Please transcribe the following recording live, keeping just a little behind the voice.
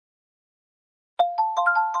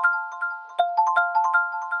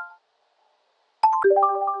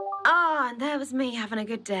and there was me having a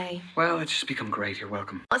good day. Well, it's just become great. You're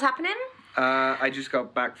welcome. What's happening? I just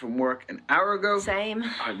got back from work an hour ago. Same.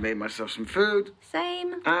 I've made myself some food.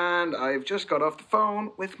 Same. And I've just got off the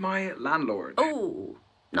phone with my landlord. Oh,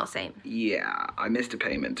 not same. Yeah, I missed a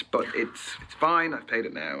payment, but it's fine. I've paid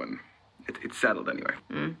it now, and it's settled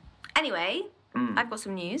anyway. Anyway, I've got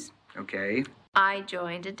some news. Okay. I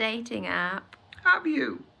joined a dating app. Have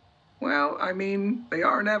you? Well, I mean, they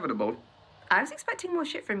are inevitable. I was expecting more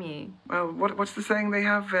shit from you. Well, what's the saying? They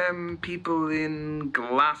have people in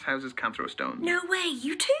glass houses can't throw stones. No way,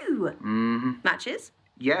 you too? Mm-hmm. Matches?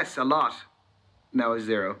 Yes, a lot. No,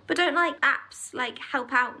 0. But don't like apps like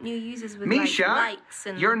help out new users with Misha, like, likes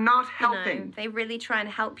and you're not you know, helping. they really try and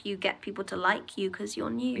help you get people to like you because you're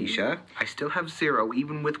new. Misha, I still have 0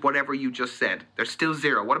 even with whatever you just said. There's still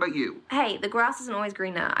 0. What about you? Hey, the grass isn't always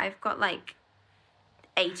greener. I've got like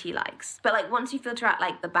 80 likes. But like once you filter out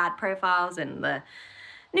like the bad profiles and the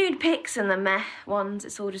nude pics and the meh ones,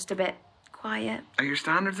 it's all just a bit quiet. Are your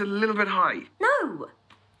standards a little bit high? No.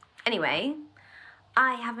 Anyway,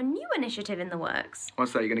 I have a new initiative in the works.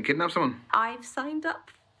 What's that? You gonna kidnap someone? I've signed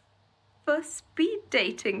up for speed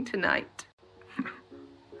dating tonight.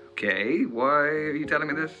 Okay, why are you telling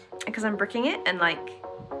me this? Because I'm bricking it and like,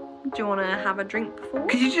 do you want to have a drink before?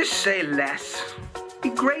 Could you just say less?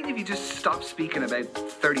 It'd be great if you just stopped speaking about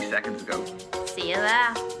 30 seconds ago. See you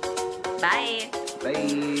there. Bye.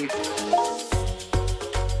 Bye.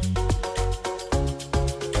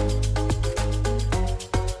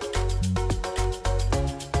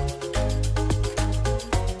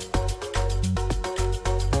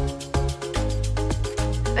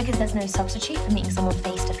 Because there's no substitute for meeting someone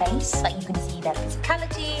face to face. Like you can see their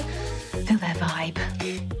physicality, feel their vibe.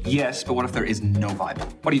 Yes, but what if there is no vibe?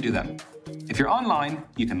 What do you do then? If you're online,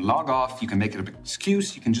 you can log off, you can make it an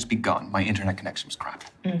excuse, you can just be gone. My internet connection was crap.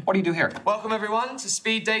 What do you do here? Welcome everyone to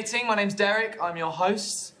Speed Dating. My name's Derek, I'm your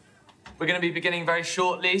host. We're going to be beginning very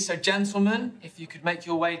shortly, so gentlemen, if you could make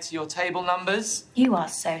your way to your table numbers. You are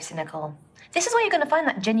so cynical. This is where you're going to find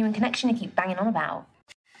that genuine connection you keep banging on about.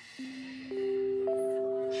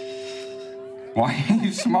 Why are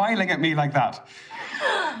you smiling at me like that?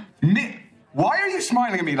 Why are you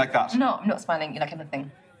smiling at me like that? No, I'm not smiling at you like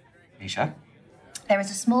anything. Misha? There is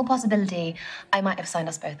a small possibility I might have signed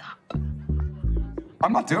us both up.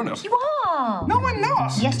 I'm not doing it. You are! No, I'm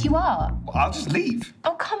not! Yes, you are. Well, I'll just leave.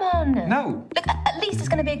 Oh, come on. No. Look, at least it's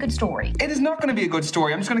going to be a good story. It is not going to be a good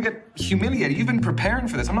story. I'm just going to get humiliated. You've been preparing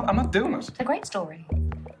for this. I'm not doing it. It's a great story.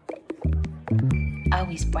 Oh,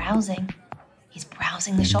 he's browsing. He's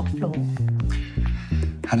browsing the shop floor.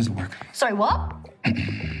 How does it work? Sorry, what?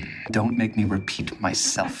 Don't make me repeat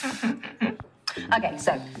myself. Okay,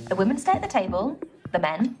 so the women stay at the table, the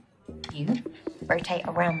men, you, rotate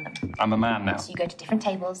around them. I'm a man now. So you go to different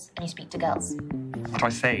tables and you speak to girls. What do I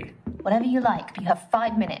say? Whatever you like, but you have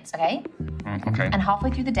 5 minutes, okay? Okay. And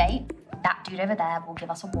halfway through the date, that dude over there will give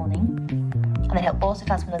us a warning. And then he'll also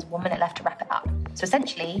tell us when there's 1 minute left to wrap it up. So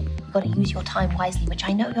essentially, you've got to use your time wisely, which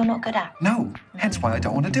I know you're not good at. No, hence why I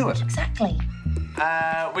don't want to do it. Exactly.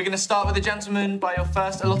 We're going to start with the gentlemen by your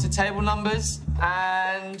first allotted table numbers.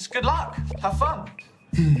 And good luck. Have fun.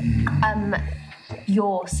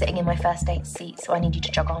 You're sitting in my first date seat, so I need you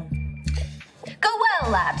to jog on. Go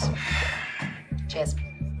well, lad. Cheers.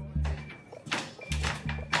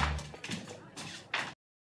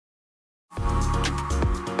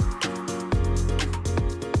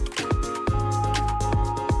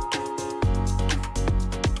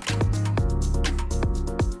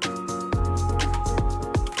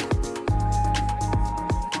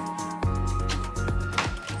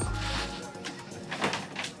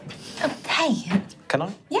 Hey. Can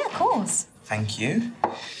I? Yeah, of course. Thank you.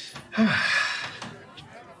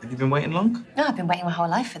 Have you been waiting long? No, I've been waiting my whole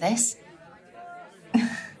life for this.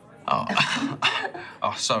 Oh,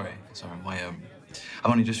 sorry. Sorry, I've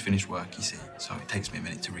only just finished work, you see, so it takes me a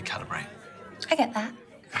minute to recalibrate. I get that.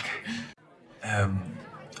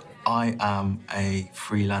 I am a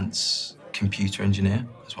freelance computer engineer.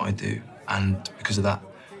 That's what I do. And because of that,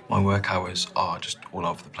 my work hours are just all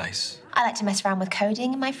over the place. I like to mess around with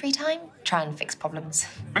coding in my free time, try and fix problems.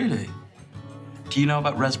 Really? Do you know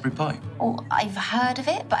about Raspberry Pi? Oh, I've heard of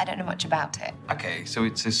it, but I don't know much about it. Okay, so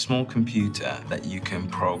it's a small computer that you can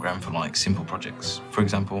program for, like, simple projects. For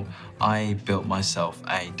example, I built myself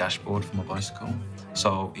a dashboard for my bicycle.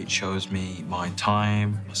 So it shows me my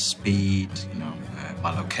time, my speed,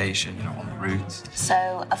 my location, on the route.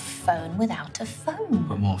 So a phone without a phone.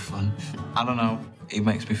 But more fun. I don't know, it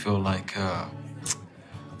makes me feel like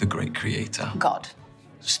the great creator. God.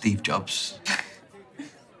 Steve Jobs.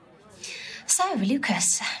 So,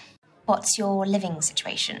 Lucas, what's your living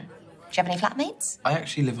situation? you have any flatmates? I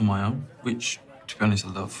actually live on my own, which, to be honest, I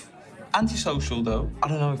love. Antisocial, though. I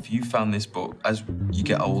don't know if you found this, but as you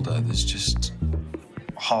get older, there's just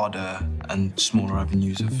harder and smaller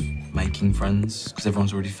avenues of making friends because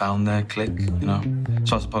everyone's already found their clique, you know?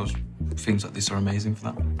 So I suppose things like this are amazing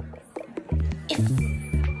for that.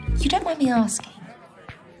 If you don't mind me asking,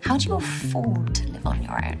 how do you afford to live on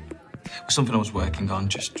your own? It was something I was working on,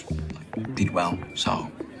 just did well,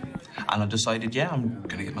 so. And I decided, yeah, I'm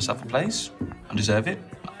gonna get myself a place. I deserve it,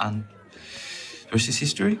 and the rest is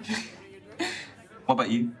history. What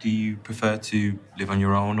about you? Do you prefer to live on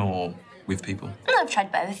your own or with people? I've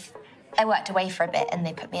tried both. I worked away for a bit and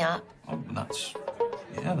they put me up. Oh, that's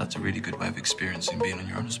a really good way of experiencing being on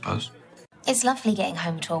your own, I suppose. It's lovely getting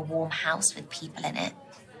home to a warm house with people in it.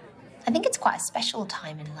 I think it's quite a special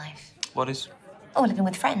time in life. What is? Oh, living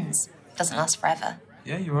with friends. Doesn't last forever.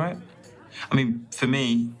 Yeah, you're right. I mean, for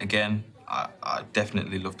me, again, I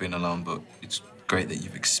definitely love being alone, but it's great that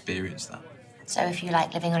you've experienced that. So if you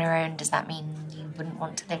like living on your own, does that mean you wouldn't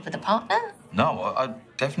want to live with a partner? No, I'd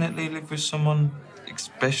definitely live with someone,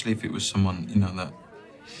 especially if it was someone, you know, that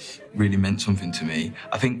really meant something to me.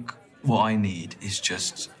 I think what I need is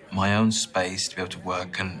just my own space to be able to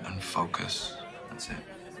work and focus. That's it.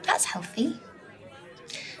 That's healthy.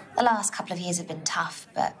 The last couple of years have been tough,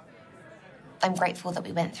 but I'm grateful that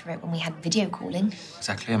we went through it when we had video calling.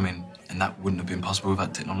 Exactly, I mean, and that wouldn't have been possible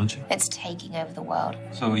without technology. It's taking over the world.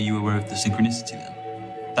 So are you aware of the synchronicity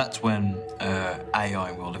then? That's when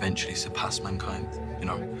AI will eventually surpass mankind. You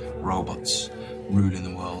know, robots ruling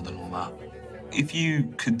the world and all that. If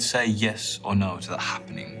you could say yes or no to that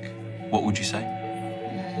happening, what would you say?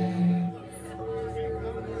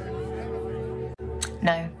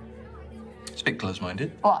 No. It's a bit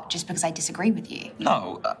close-minded. What, just because I disagree with you?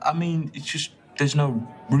 No, I mean, it's just there's no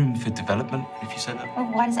room for development if you say that. Well,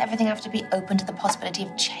 why does everything have to be open to the possibility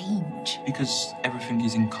of change? Because everything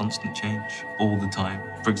is in constant change all the time.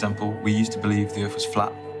 For example, we used to believe the Earth was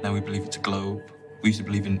flat, now we believe it's a globe. We used to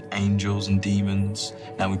believe in angels and demons,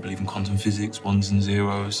 now we believe in quantum physics, ones and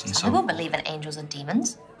zeros, and so Some people believe in angels and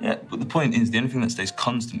demons. Yeah, but the point is, the only thing that stays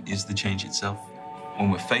constant is the change itself.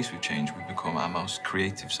 When we're faced with change, we become our most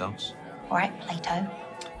creative selves. All right, Plato.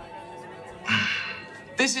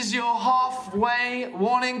 This is your halfway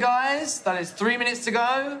warning, guys. That is 3 minutes to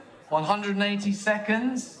go, 180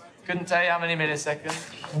 seconds. Couldn't tell you how many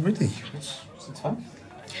milliseconds. Oh, really? What's the time?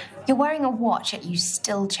 You're wearing a watch, yet you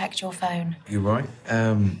still checked your phone. You're right.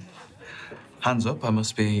 Hands up, I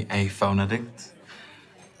must be a phone addict,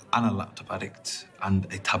 and a laptop addict, and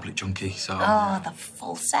a tablet junkie, so... Oh, the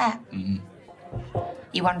full set.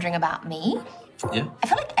 You wondering about me? Yeah? I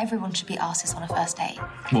feel like everyone should be asked this on a first date.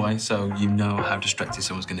 Why? So you know how distracted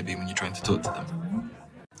someone's going to be when you're trying to talk to them?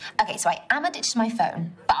 Okay, so I am addicted to my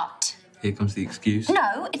phone, but... Here comes the excuse.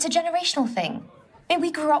 No, it's a generational thing. I mean,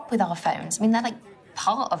 we grew up with our phones. I mean, they're like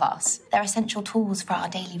part of us. They're essential tools for our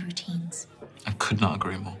daily routines. I could not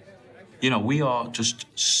agree more. You know, we are just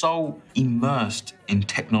so immersed in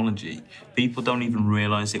technology, people don't even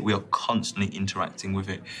realise it. We are constantly interacting with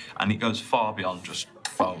it, and it goes far beyond just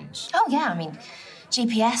phones. Oh, yeah, I mean,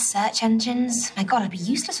 GPS, search engines. My God, I'd be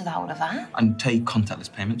useless without all of that. And take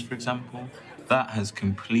contactless payments, for example. That has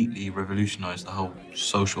completely revolutionised the whole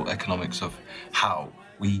social economics of how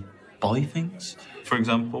we buy things. For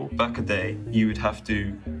example, back a day, you would have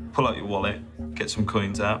to pull out your wallet, get some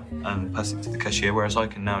coins out, and pass it to the cashier, whereas I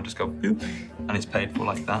can now just go boop, and it's paid for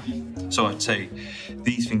like that. So I'd say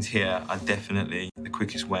these things here are definitely the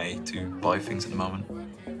quickest way to buy things at the moment.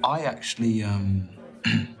 I actually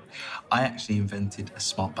invented a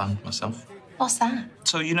smart band myself. What's that?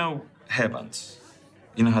 So you know hairbands?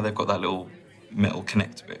 You know how they've got that little metal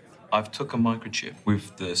connector bit? I've took a microchip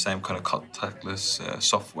with the same kind of contactless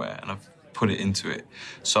software, and I've put it into it.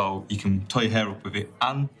 So you can tie your hair up with it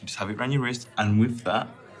and you just have it around your wrist, and with that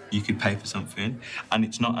you could pay for something, and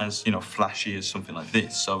it's not as, you know, flashy as something like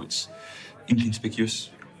this, so it's inconspicuous.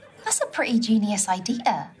 That's a pretty genius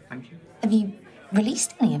idea. Thank you. Have you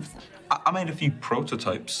released any of them? I made a few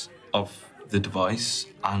prototypes of the device,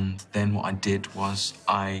 and then what I did was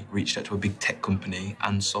I reached out to a big tech company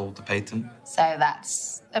and sold the patent. So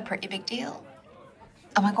that's a pretty big deal.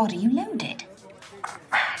 Oh my God, are you loaded?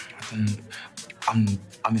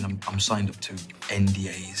 I'm signed up to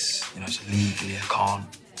NDAs, you know, so legally I can't.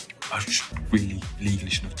 I just really legally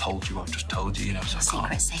shouldn't have told you. I've just told you, you know, so I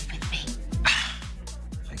can't. Secret safe with me.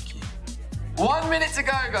 Thank you. 1 minute to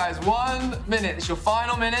go, guys. 1 minute. It's your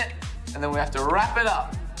final minute, and then we have to wrap it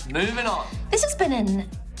up. Moving on. This has been an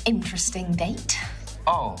interesting date.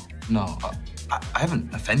 Oh, no, I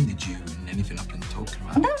haven't offended you in anything I've been talking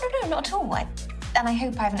about. No, not at all. And I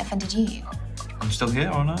hope I haven't offended you. I'm still here,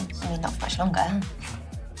 aren't I? I mean, not for much longer.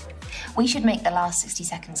 We should make the last 60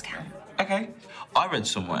 seconds count. Okay. I read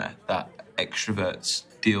somewhere that extroverts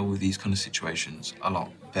deal with these kind of situations a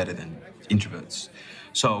lot better than introverts.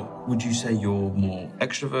 So, would you say you're more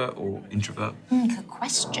extrovert or introvert? Good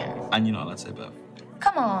question. And you're not allowed to say both.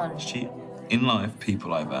 Come on. It's cheating. In life,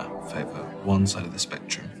 people either favour one side of the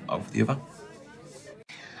spectrum over the other.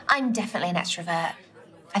 I'm definitely an extrovert.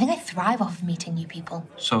 I think I thrive off of meeting new people.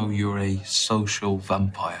 So you're a social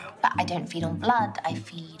vampire. But I don't feed on blood, I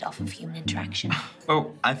feed off of human interaction.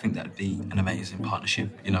 Well, I think that'd be an amazing partnership,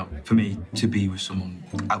 you know, for me to be with someone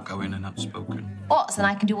outgoing and outspoken. What, so then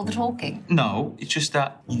I can do all the talking? No, it's just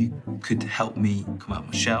that you could help me come out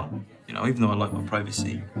of my shell, you know, even though I like my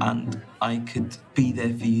privacy. And I could be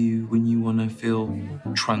there for you when you want to feel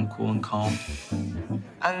tranquil and calm.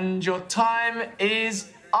 And your time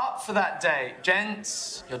is up for that day.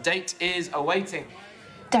 Gents, your date is awaiting.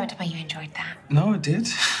 Don't tell me you enjoyed that. No, I did.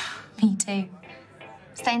 Me too.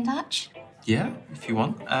 Stay in touch? Yeah, if you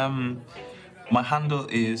want. My handle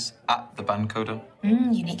is @thebandcoder.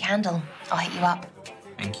 Unique handle. I'll hit you up.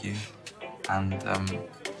 Thank you. And,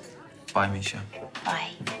 bye, Misha.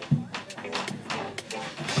 Bye.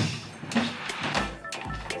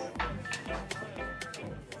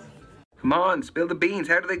 Come on, spill the beans.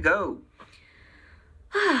 How do they go?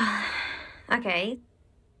 Okay.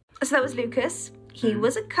 So that was Lucas. He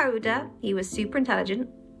was a coder. He was super intelligent.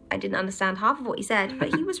 I didn't understand half of what he said,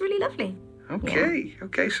 but he was really lovely.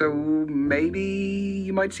 Okay, so maybe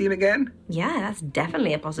you might see him again? Yeah, that's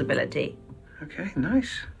definitely a possibility. Okay,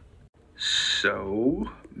 nice. So,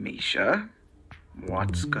 Misha,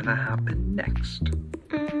 what's gonna happen next?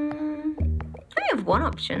 I have one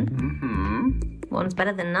option. One's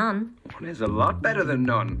better than none. One is a lot better than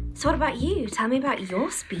none. So what about you? Tell me about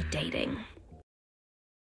your speed dating.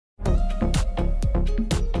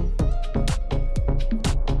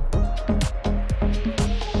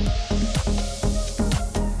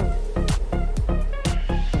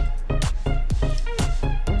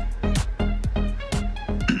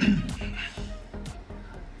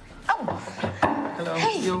 Hello.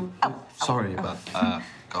 Hey. You. Sorry about,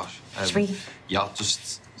 gosh. Shree. Yeah, I'll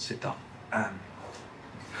just sit down.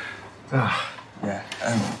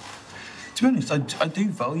 To be honest, I do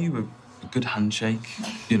value a good handshake,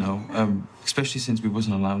 you know, especially since we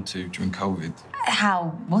wasn't allowed to during COVID.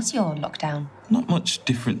 How was your lockdown? Not much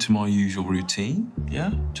different to my usual routine,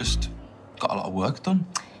 yeah? Just got a lot of work done.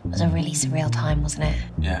 It was a really surreal time, wasn't it?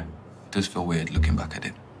 Yeah, it does feel weird looking back at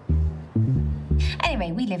it.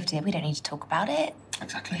 Anyway, we lived it. We don't need to talk about it.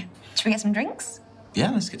 Exactly. Should we get some drinks?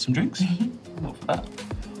 Yeah, let's get some drinks. Not for that.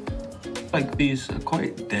 Like, these are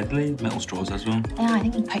quite deadly metal straws as well. Yeah, I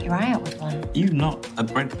think you put your eye out with one. You're not a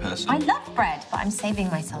bread person. I love bread, but I'm saving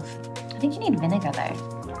myself. I think you need vinegar, though.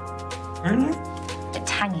 Really? A bit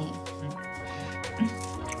tangy.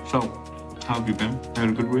 So, how have you been? You had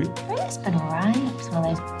a good week? It's been all right. It's one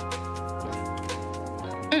of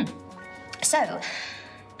those. So,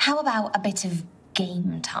 how about a bit of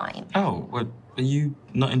game time? Oh, what? Are you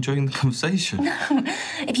not enjoying the conversation?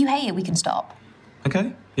 If you hate it, we can stop.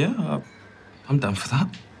 Okay, yeah, I'm down for that.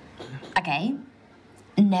 Okay.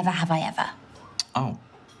 Never have I ever. Oh,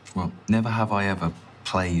 well, never have I ever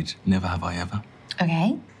played Never Have I Ever.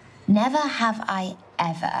 Okay. Never have I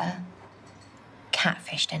ever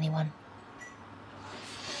catfished anyone.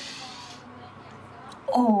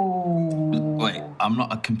 Oh. Wait, I'm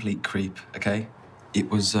not a complete creep, okay? It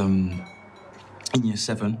was, in year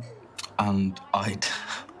 7, and I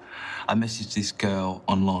messaged this girl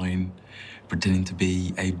online pretending to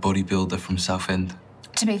be a bodybuilder from Southend.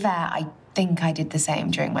 To be fair, I think I did the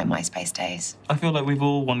same during my MySpace days. I feel like we've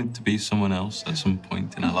all wanted to be someone else at some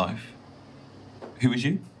point in our life. Who was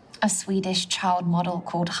you? A Swedish child model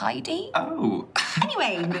called Heidi. Oh.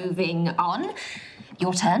 Anyway, moving on.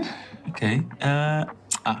 Your turn. Okay.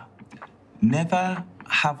 Never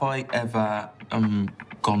have I ever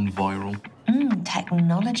gone viral.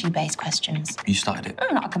 Technology-based questions. You started it.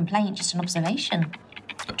 Not a complaint, just an observation.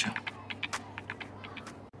 Gotcha.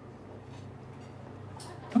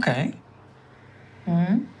 Okay.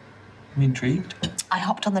 I'm intrigued. I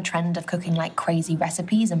hopped on the trend of cooking like crazy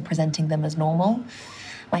recipes and presenting them as normal.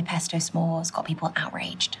 My pesto s'mores got people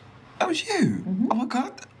outraged. That was you? Oh my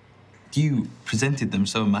God. You presented them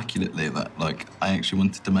so immaculately that, like, I actually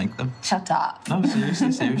wanted to make them. Shut up. No,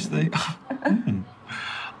 seriously.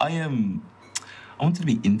 I wanted to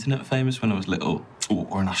be internet famous when I was little,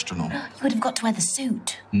 or an astronaut. You would have got to wear the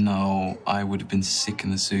suit. No, I would have been sick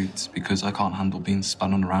in the suit because I can't handle being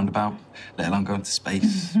spun on a roundabout, let alone going to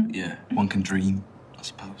space. Yeah, one can dream, I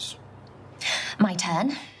suppose. My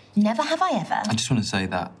turn. Never have I ever. I just want to say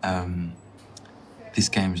that this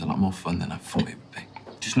game is a lot more fun than I thought it would be.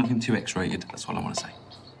 Just nothing too X-rated, that's all I want to say.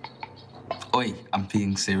 Oi, I'm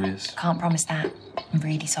being serious. Can't promise that. I'm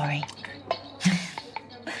really sorry.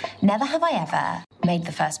 Never have I ever made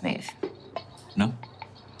the first move. No?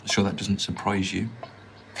 I'm sure that doesn't surprise you.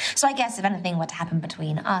 So I guess if anything were to happen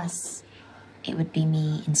between us, it would be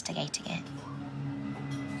me instigating it.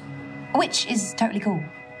 Which is totally cool.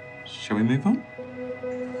 Shall we move on?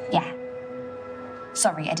 Yeah.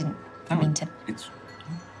 Sorry, I didn't mean to. It's...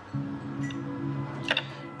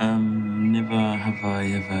 never have I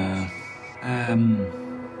ever...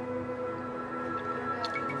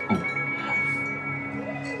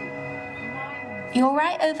 You all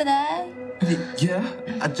right over there? Yeah,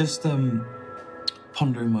 I just,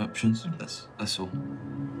 pondering my options. That's all.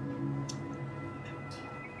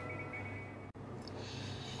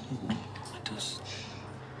 It does.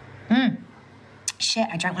 Shit,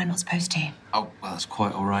 I drank what I'm not supposed to. Oh, well, that's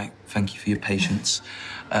quite all right. Thank you for your patience.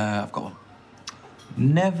 I've got one.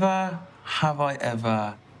 Never have I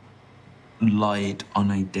ever lied on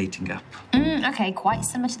a dating app. Okay, quite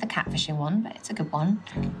similar to the catfishing one, but it's a good one.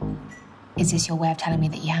 Is this your way of telling me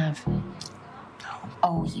that you have? No.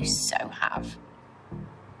 Oh, you so have.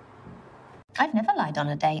 I've never lied on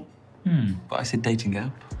a date. But I said dating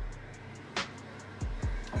app.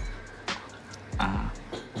 Ah,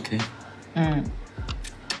 okay.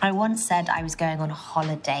 I once said I was going on a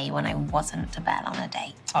holiday when I wasn't to bail on a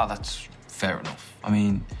date. Oh, that's fair enough. I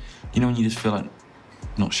mean, you know when you just feel like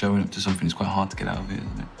not showing up to something, it's quite hard to get out of it,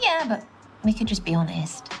 isn't it? Yeah, but we could just be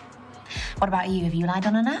honest. What about you? Have you lied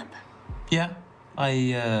on an app? Yeah,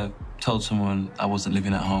 I told someone I wasn't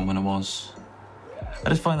living at home when I was. I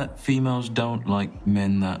just find that females don't like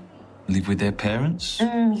men that live with their parents.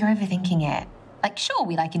 You're overthinking it. Like, sure,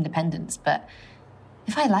 we like independence, but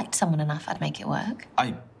if I liked someone enough, I'd make it work.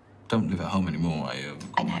 I don't live at home anymore.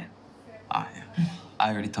 I know. I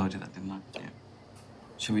already told you that, didn't I? Yeah.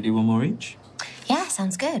 Shall we do one more each? Yeah,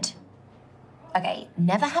 sounds good. Okay,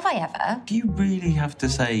 never have I ever. Do you really have to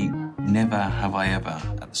say never have I ever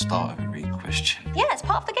at the start of every question? Yeah, it's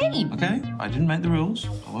part of the game. Okay, I didn't make the rules.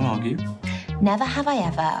 I won't argue. Never have I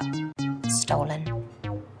ever stolen.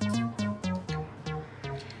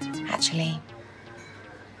 Actually,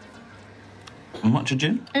 Much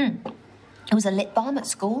ado? it was a lip balm at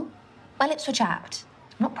school. My lips were chapped.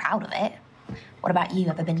 I'm not proud of it. What about you?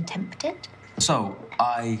 Ever been tempted? So,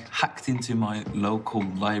 I hacked into my local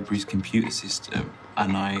library's computer system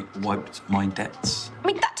and I wiped my debts. I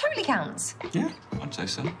mean, that totally counts. Yeah, I'd say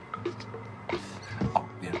so. Oh,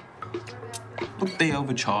 yeah. But they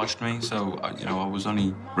overcharged me, so, I was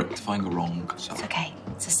only rectifying a wrong, so... It's okay.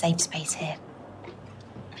 It's a safe space here.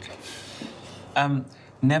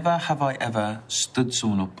 Never have I ever stood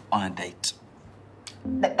someone up on a date.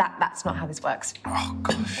 That's not how this works. Oh,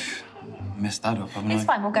 gosh. Messed that up, haven't I? It's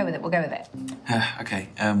fine. We'll go with it. We'll go with it. Okay,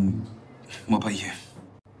 what about you?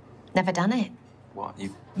 Never done it. What,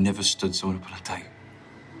 you've never stood someone up on a date?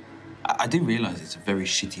 I do realise it's a very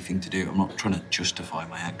shitty thing to do. I'm not trying to justify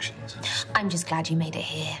my actions. I'm just glad you made it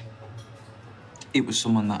here. It was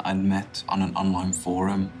someone that I'd met on an online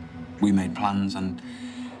forum. We made plans and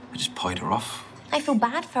I just pied her off. I feel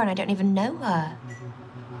bad for her and I don't even know her.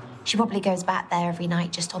 She probably goes back there every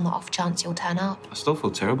night just on the off chance you'll turn up. I still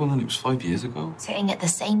feel terrible and it was 5 years ago. Sitting at the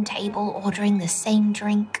same table, ordering the same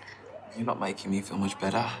drink. You're not making me feel much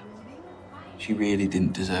better. She really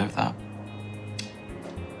didn't deserve that.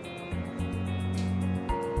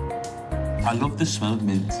 I love the smell of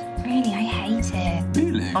mint. Really, I hate it.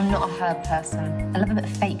 Really? I'm not a herb person. I love a bit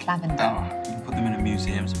of fake lavender. Oh, you can put them in a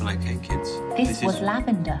museum to be like, hey, kids. This was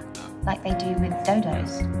lavender, like they do with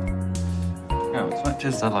dodos. No, as much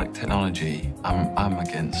as I like technology, I'm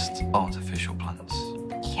against artificial plants.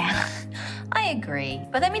 Yeah, I agree.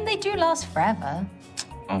 But I mean, they do last forever.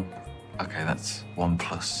 Oh, okay, that's 1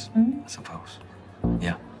 plus, I suppose.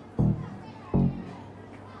 Yeah.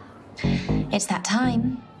 It's that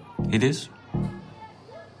time. It is?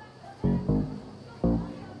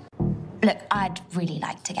 Look, I'd really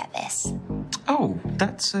like to get this. Oh,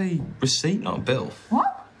 that's a receipt, not a bill.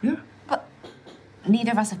 What? Yeah. But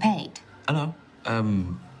neither of us have paid. I know.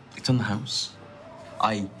 It's on the house.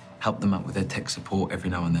 I help them out with their tech support every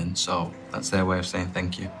now and then, so that's their way of saying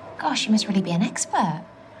thank you. Gosh, you must really be an expert.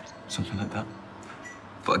 Something like that.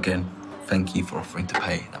 But again, thank you for offering to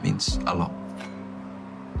pay. That means a lot.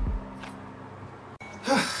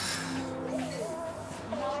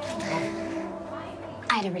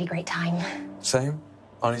 I had a really great time. Same,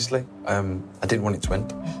 honestly. I didn't want it to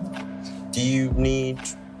end. Do you need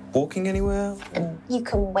walking anywhere? And you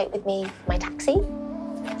can wait with me for my taxi?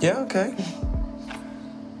 Yeah, okay.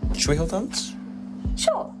 Should we hold hands?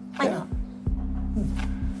 Sure, why not?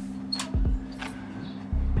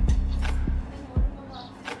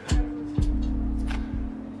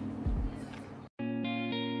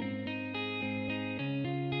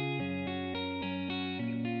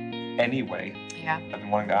 Anyway, Yeah. I've been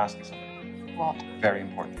wanting to ask you something. What? Very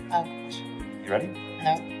important. Oh, gosh. You ready?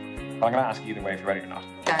 No. Well, I'm going to ask you either way if you're ready or not.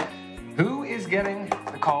 Go. Who is getting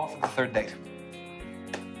the call for the third date?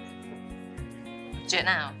 Do it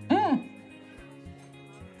now.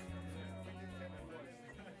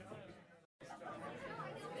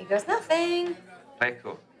 Here goes nothing. Play it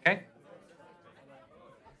cool, okay?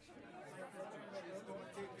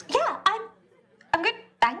 Yeah, I'm good,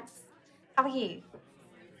 thanks. How are you?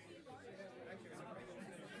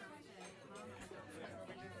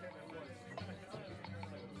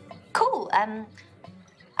 Cool. I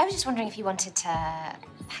was just wondering if you wanted to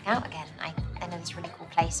hang out again. I know this really cool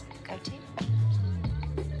place we could go to.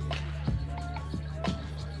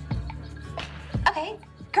 Okay,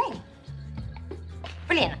 great.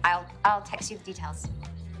 Brilliant. I'll text you the details.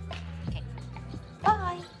 Okay.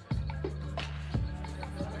 Bye.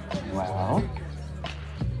 Well.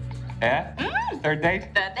 Yeah? Third date?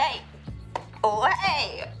 Third date.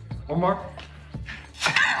 Away. One more.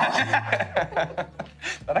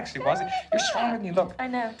 That actually was it. You're stronger than you look. I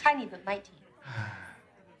know, tiny but mighty.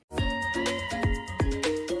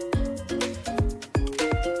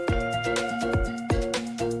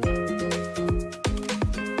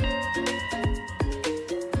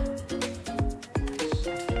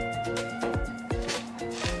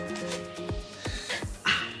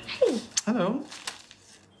 Hello.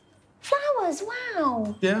 Flowers,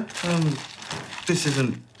 wow. Yeah. This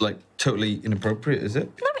isn't like totally inappropriate, is it?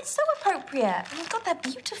 No, it's so appropriate. Oh my God, they're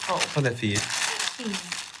beautiful. Oh, they're for you. Thank you.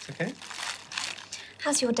 It's okay.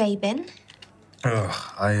 How's your day been?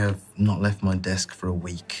 Oh, I have not left my desk for a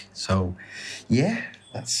week, so yeah,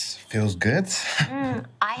 that feels good.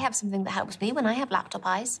 I have something that helps me when I have laptop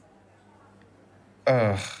eyes.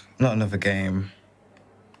 Ugh, not another game.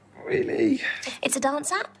 Really? It's a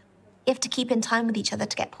dance app. You have to keep in time with each other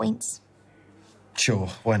to get points. Sure,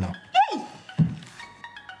 why not?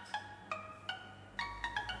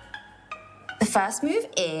 The first move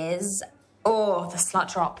is, the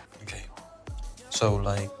slut drop. Okay. So,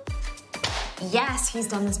 like... Yes, he's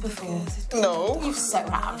done this before. No. You so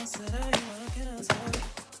have.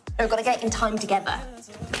 We've got to get in time together.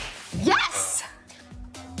 Yes!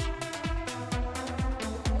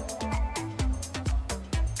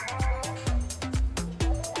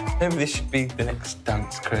 Maybe this should be the next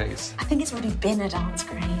dance craze. I think it's already been a dance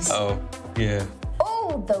craze. Oh, yeah.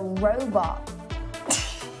 Oh, the robot.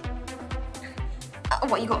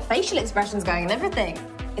 What, you got facial expressions going and everything?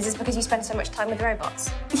 Is this because you spend so much time with robots?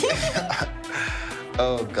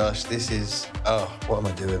 Oh, gosh, this is... Oh, what am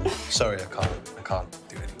I doing? Sorry, I can't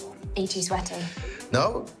do it anymore. Are you too sweaty?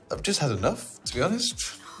 No, I've just had enough, to be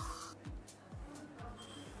honest.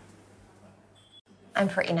 I'm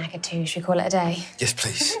pretty knackered too. Should we call it a day? Yes,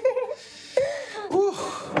 please. Ooh,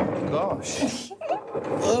 gosh.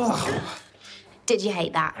 Ugh. Did you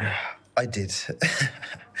hate that? I did.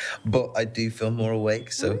 But I do feel more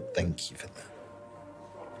awake, so thank you for that.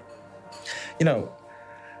 You know,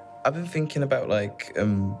 I've been thinking about, like,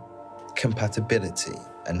 compatibility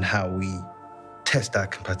and how we test our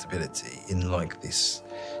compatibility in, like, this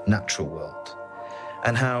natural world.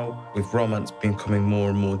 And how, with romance becoming more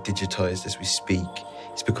and more digitized as we speak,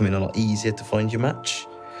 it's becoming a lot easier to find your match.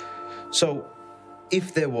 So,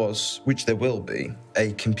 if there was, which there will be,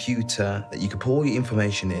 a computer that you could put all your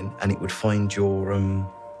information in and it would find your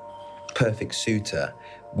perfect suitor,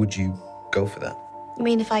 would you go for that? You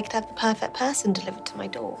mean if I could have the perfect person delivered to my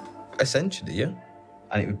door? Essentially, yeah.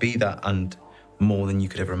 And it would be that and more than you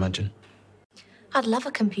could ever imagine. I'd love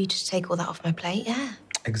a computer to take all that off my plate, yeah.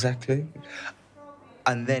 Exactly.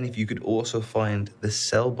 And then if you could also find the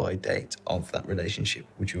sell-by date of that relationship,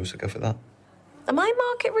 would you also go for that? Am I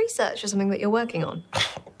market research or something that you're working on?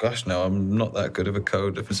 Oh, gosh, no, I'm not that good of a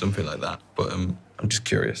coder for something like that. But I'm just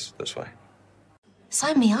curious, that's why.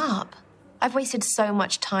 Sign me up. I've wasted so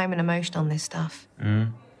much time and emotion on this stuff.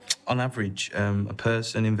 On average, a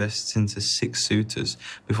person invests into 6 suitors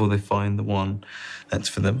before they find the one that's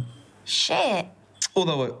for them. Shit.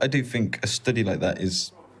 Although I do think a study like that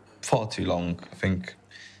is far too long. I think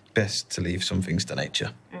best to leave some things to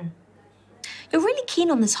nature. You're really keen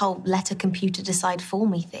on this whole let a computer decide for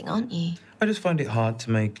me thing, aren't you? I just find it hard to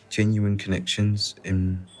make genuine connections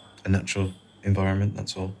in a natural environment,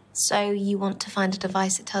 that's all. So you want to find a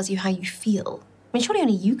device that tells you how you feel? I mean, surely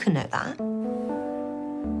only you can know that.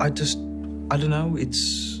 I don't know,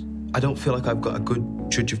 I don't feel like I've got a good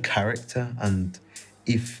judge of character, and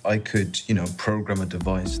if I could, program a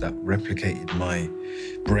device that replicated my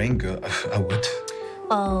brain gut, I would.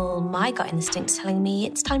 Well, my gut instinct's telling me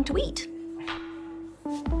it's time to eat.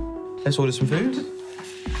 Let's order some food.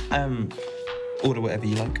 Order whatever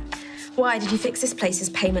you like. Why, did you fix this place's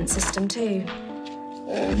payment system too?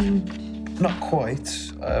 Not quite.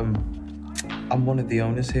 I'm one of the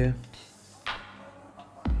owners here.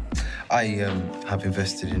 I have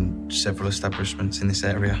invested in several establishments in this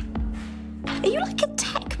area. Are you like a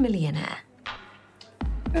tech millionaire?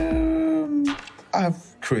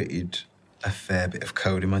 I've created a fair bit of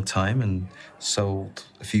code in my time and sold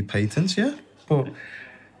a few patents, yeah? But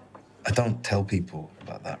I don't tell people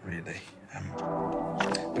about that, really.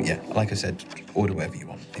 But yeah, like I said, order whatever you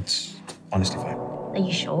want. It's honestly fine. Are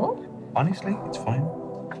you sure? Honestly, it's fine.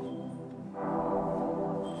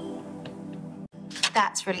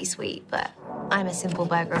 That's really sweet, but I'm a simple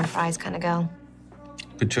burger and fries kind of girl.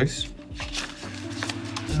 Good choice.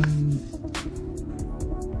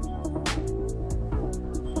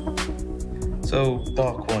 So,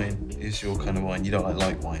 dark wine is your kind of wine. You don't like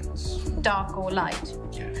light wines? Dark or light?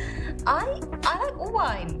 Yeah. I like all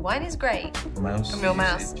wine. Wine is great. Mouse? From your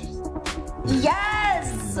mouse.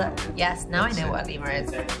 Yes! Yes, now I know what a lemur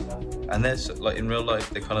is. And there's, like, in real life,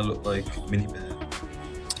 they kind of look like mini bear.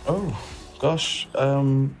 Oh, gosh.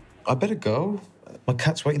 I better go. My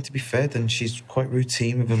cat's waiting to be fed and she's quite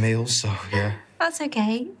routine with her meals, so, yeah. That's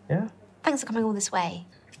okay. Yeah? Thanks for coming all this way.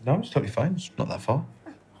 No, it's totally fine. It's not that far.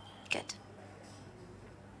 Good.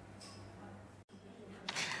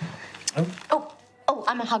 Oh,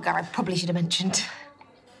 I'm a hugger. I probably should have mentioned.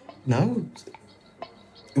 No,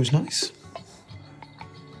 it was nice.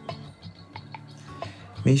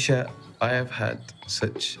 Misha, I have had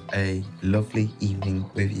such a lovely evening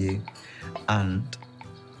with you, and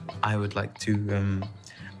I would like to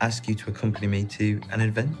ask you to accompany me to an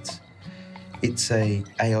event. It's a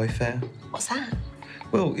AI fair. What's that?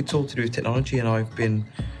 Well, it's all to do with technology, and I've been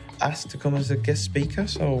asked to come as a guest speaker,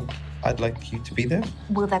 so I'd like you to be there.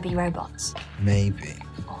 Will there be robots? Maybe.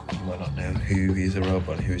 You might not know who is a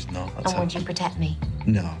robot and who is not. And would you protect me?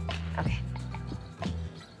 No. Okay.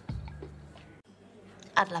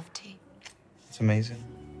 I'd love to. It's amazing.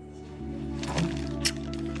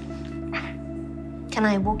 Can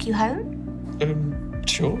I walk you home?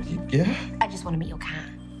 Sure, yeah. I just want to meet your cat.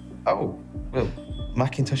 Oh, well,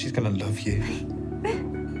 Macintosh is gonna love you.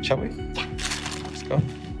 Shall we? Yeah. Let's go.